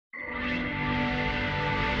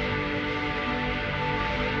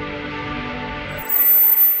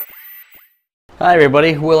Hi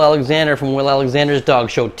everybody, Will Alexander from Will Alexander's Dog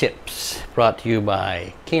Show Tips, brought to you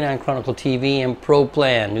by Canine Chronicle TV and Pro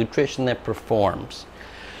Plan, nutrition that performs.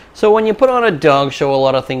 So when you put on a dog show, a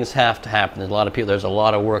lot of things have to happen. There's a lot of people, there's a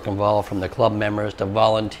lot of work involved, from the club members to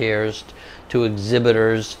volunteers to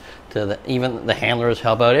exhibitors to even the handlers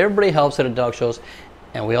help out. Everybody helps at a dog shows,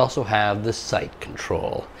 and we also have the site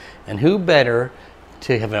control. And who better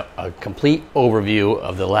to have a complete overview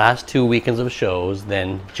of the last 2 weekends of shows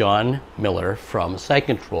than John Miller from Site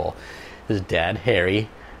Control. His dad, Harry,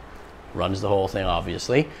 runs the whole thing,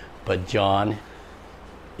 obviously, but John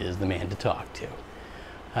is the man to talk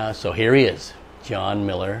to. So here he is, John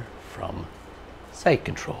Miller from Site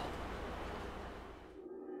Control.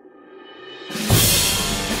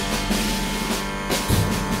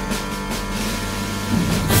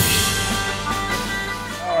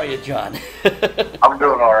 How are you, John? I'm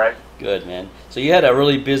doing all right. Good, man. So you had a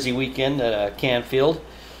really busy weekend at Canfield.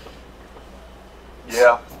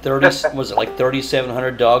 Yeah. 30, was it like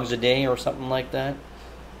 3,700 dogs a day or something like that?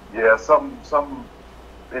 Yeah, some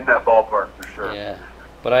in that ballpark for sure. Yeah.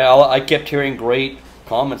 But I kept hearing great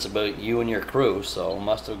comments about you and your crew, so it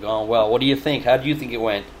must have gone well. What do you think? How do you think it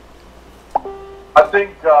went? I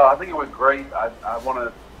think it went great. I want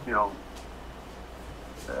to,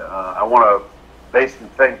 I want to basically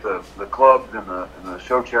thank the clubs and the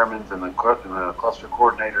show chairmen and the cluster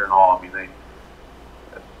coordinator and all. I mean,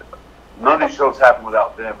 none of these shows happen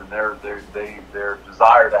without them, and their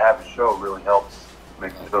desire to have a show really helps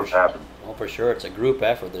make the shows happen. Well, for sure, it's a group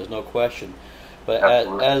effort. There's no question. But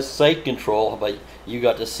as Site Control, but you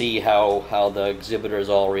got to see how the exhibitors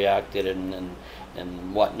all reacted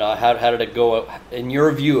and whatnot. How did it go? In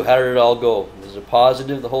your view, how did it all go? Was it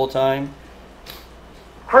positive the whole time?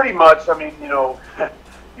 Pretty much. I mean,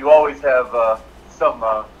 you always have some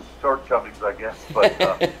shortcomings, I guess. But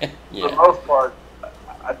Yeah. for the most part,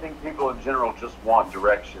 I think people in general just want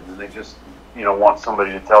direction, and they just, want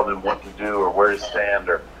somebody to tell them what to do or where to stand,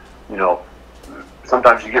 or,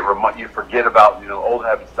 sometimes you forget about, old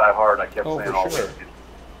habits die hard. I kept saying all sure. week.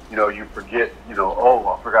 You forget,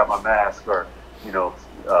 I forgot my mask, or,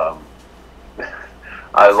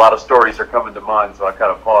 a lot of stories are coming to mind, so I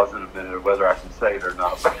kind of pause in a minute of whether I can say it or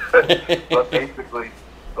not. but basically,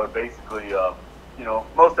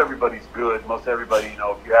 most everybody's good. Most everybody,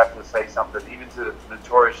 if you have to say something, even to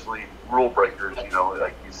notoriously rule breakers,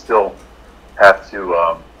 like you still have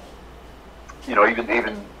to,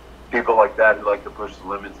 even people like that who like to push the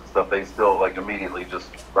limits and stuff, they still like immediately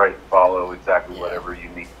just follow exactly whatever you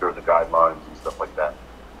need or the guidelines and stuff like that.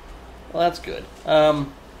 Well, that's good.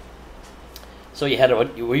 So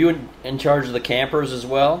were you in charge of the campers as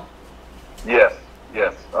well? Yes.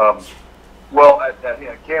 Well, at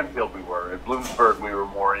Canfield we were. At Bloomsburg we were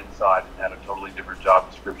more inside and had a totally different job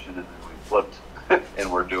description, and then we flipped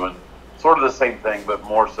and we're doing sort of the same thing, but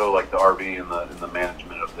more so like the RV and the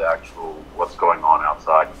management of the actual what's going on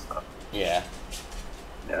outside and stuff. Yeah.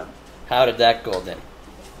 Yeah. How did that go then?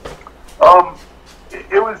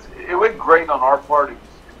 It went great on our part. It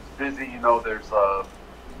was busy. There's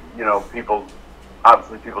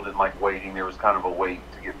people didn't like waiting. There was kind of a wait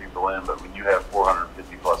to get people in, but when you have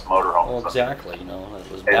 450 plus motorhomes, Well, exactly. It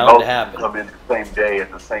was and bound most to happen. come in the same day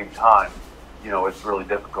at the same time, it's really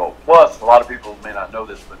difficult. Plus, a lot of people may not know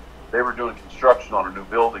this, but they were doing construction on a new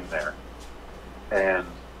building there, and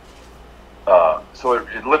so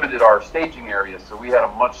it limited our staging area. So we had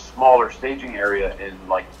a much smaller staging area and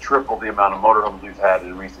like triple the amount of motorhomes we've had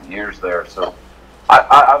in recent years there. So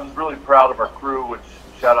I was really proud of our crew, which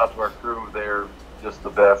shout out to our crew. They're just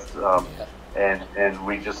the best. And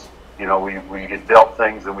we just, we get dealt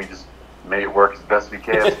things and we just made it work as best we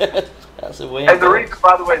can. That's the way. And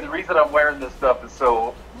by the way, the reason I'm wearing this stuff is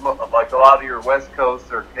so, like a lot of your West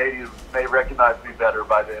Coast or Canadians may recognize me better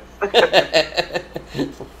by this.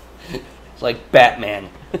 It's like Batman.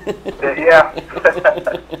 Yeah. That's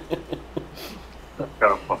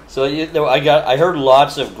kind of funny. So I heard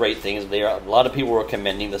lots of great things there. A lot of people were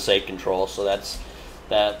commending the Site Control, so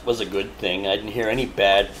that was a good thing. I didn't hear any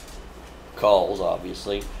bad calls,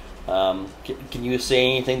 obviously. Can you say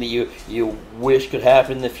anything that you wish could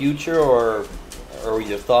happen in the future, or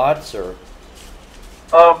your thoughts, or?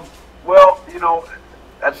 Well,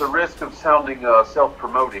 at the risk of sounding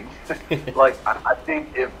self-promoting, like I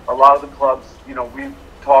think if a lot of the clubs, we've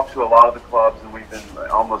talked to a lot of the clubs, and we've been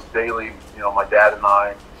almost daily. My dad and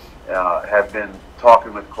I have been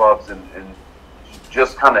talking with clubs and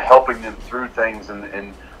just kind of helping them through things,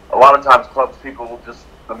 and a lot of times clubs people will just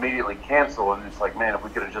immediately cancel, and it's like, man, if we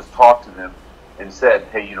could have just talked to them and said,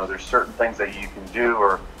 hey, there's certain things that you can do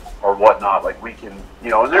or whatnot, like we can,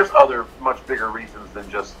 and there's other much bigger reasons than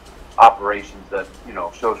just operations that,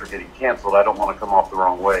 shows are getting canceled. I don't want to come off the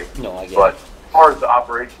wrong way. No, I get But it. as far as the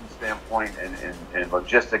operations standpoint and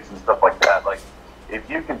logistics and stuff like that, like if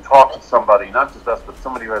you can talk to somebody, not just us, but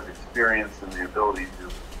somebody who has experience and the ability to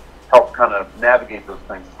help kind of navigate those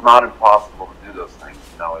things, it's not impossible to do those things.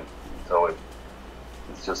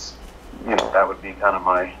 It's just, that would be kind of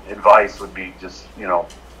my advice would be just,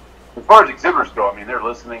 as far as exhibitors go, I mean, they're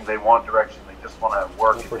listening, they want direction, they just want to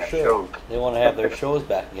work and have shows. They want to have their shows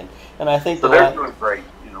back again. And I think so they're doing great,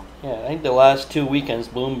 Yeah, I think the last 2 weekends,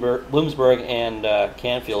 Bloomsburg and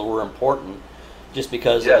Canfield were important just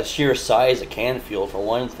because of the sheer size of Canfield, for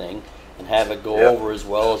one thing, and have it go over as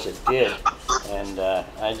well as it did. And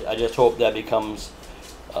I just hope that becomes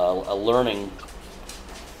a learning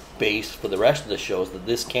base for the rest of the shows, that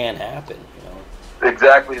this can happen.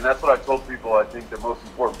 Exactly, and that's what I told people. I think the most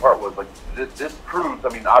important part was, like, this proves, I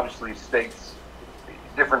mean, obviously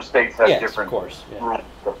different states have different rules.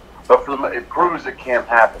 But for them, it proves it can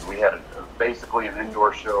happen. We had basically an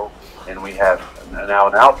indoor show, and we have now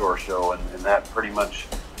an outdoor show, and that pretty much,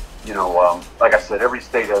 like I said, every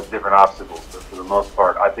state has different obstacles, but for the most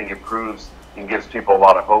part, I think it proves and gives people a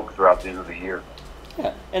lot of hope throughout the end of the year.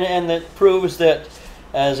 Yeah, and it proves that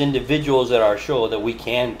as individuals at our show that we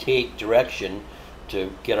can take direction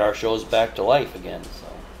to get our shows back to life again. So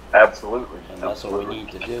absolutely, and that's what we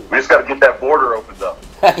need to do. We just got to get that border opened up.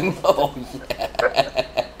 I know.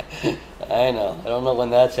 I know. I don't know when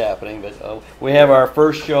that's happening, but we have our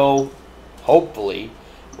first show, hopefully.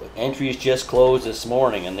 Entries just closed this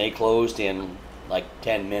morning, and they closed in like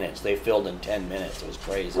 10 minutes. They filled in 10 minutes. It was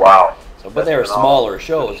crazy. Wow. So, but they were smaller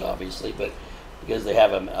shows, obviously, but because they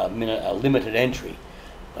have a limited entry.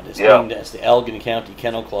 But it's the Elgin County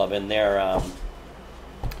Kennel Club, and they're.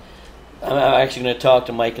 I'm actually going to talk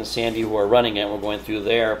to Mike and Sandy, who are running it. We're going through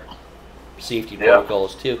their safety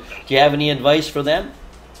protocols too. Do you have any advice for them?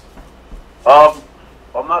 I'm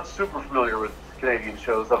not super familiar with Canadian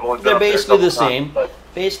shows. I've only They're basically the same.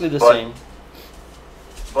 Basically the same.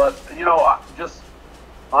 But just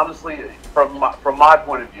honestly, from my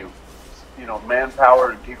point of view,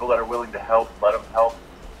 manpower and people that are willing to help, let them help.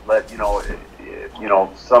 Let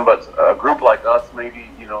somebody, a group like us, maybe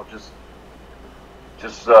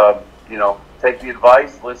just take the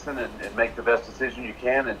advice, listen, and make the best decision you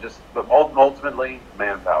can, but ultimately,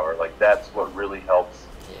 manpower. Like, that's what really helps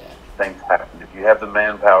things happen. If you have the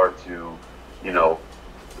manpower to,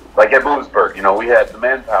 like at Bloomsburg, we had the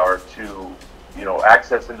manpower to,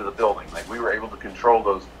 access into the building. Like, we were able to control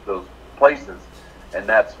those places, and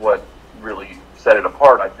that's what really set it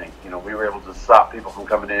apart, I think. We were able to stop people from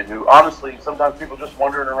coming in who, honestly, sometimes people just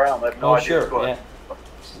wandering around, they have no idea what's going on.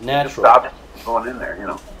 It's natural. Just stop going in there,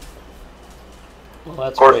 Well,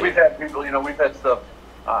 that's of course, great. we've had people, we've had stuff,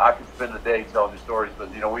 I could spend the day telling you stories, but,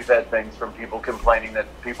 we've had things from people complaining that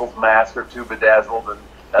people's masks are too bedazzled, and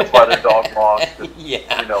that's why their dog lost. And,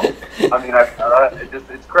 I mean,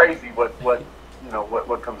 it's crazy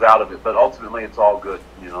what comes out of it, but ultimately it's all good,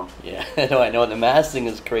 Yeah, I know. The mask thing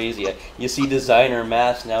is crazy. You see designer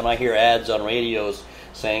masks now, and I hear ads on radios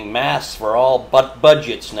saying masks for all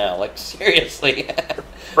budgets now. Like, seriously.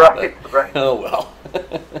 Right. Oh, well.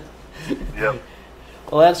 Yep.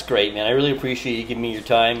 Well, that's great, man. I really appreciate you giving me your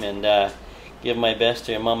time, and give my best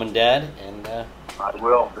to your mom and dad. And I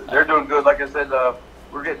will. They're doing good. Like I said,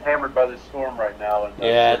 we're getting hammered by this storm right now. And,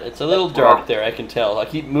 yeah, it's a little dark there, I can tell. I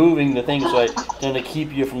keep moving the thing so I tend to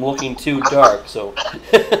keep you from looking too dark. So.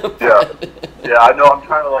 Yeah, I know. I'm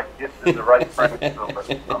trying to get in the right frame,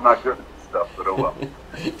 but I'm not good at this stuff. But oh well.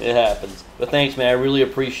 It happens. But thanks, man. I really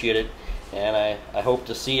appreciate it, and I hope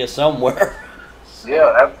to see you somewhere. So.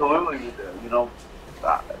 Yeah, absolutely.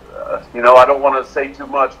 I don't want to say too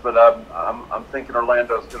much, but I'm thinking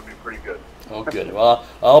Orlando's going to be pretty good. Oh, good. Well,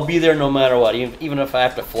 I'll be there no matter what, even if I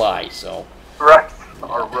have to fly. So. Right.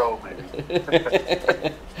 Or row, maybe.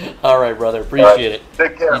 All right, brother. Appreciate it.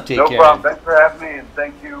 Take care. You take no care. problem. Thanks for having me, and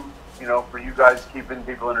thank you, for you guys keeping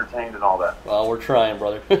people entertained and all that. Well, we're trying,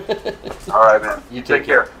 brother. All right, man. You take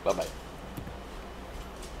care. Bye-bye.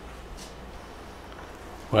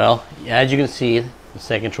 Well, as you can see, the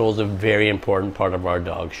Scent Control is a very important part of our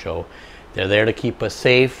dog show. They're there to keep us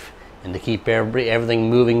safe and to keep everything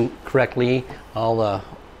moving correctly. All the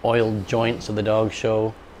oiled joints of the dog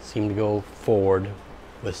show seem to go forward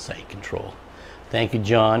with Scent Control. Thank you,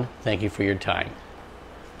 John. Thank you for your time.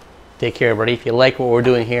 Take care, everybody. If you like what we're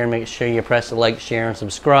doing here, make sure you press the like, share, and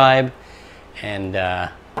subscribe. And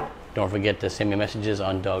don't forget to send me messages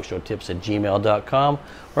on dogshowtips@gmail.com.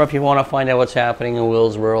 Or if you want to find out what's happening in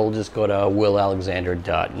Will's world, just go to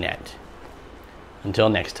willalexander.net. Until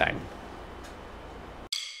next time.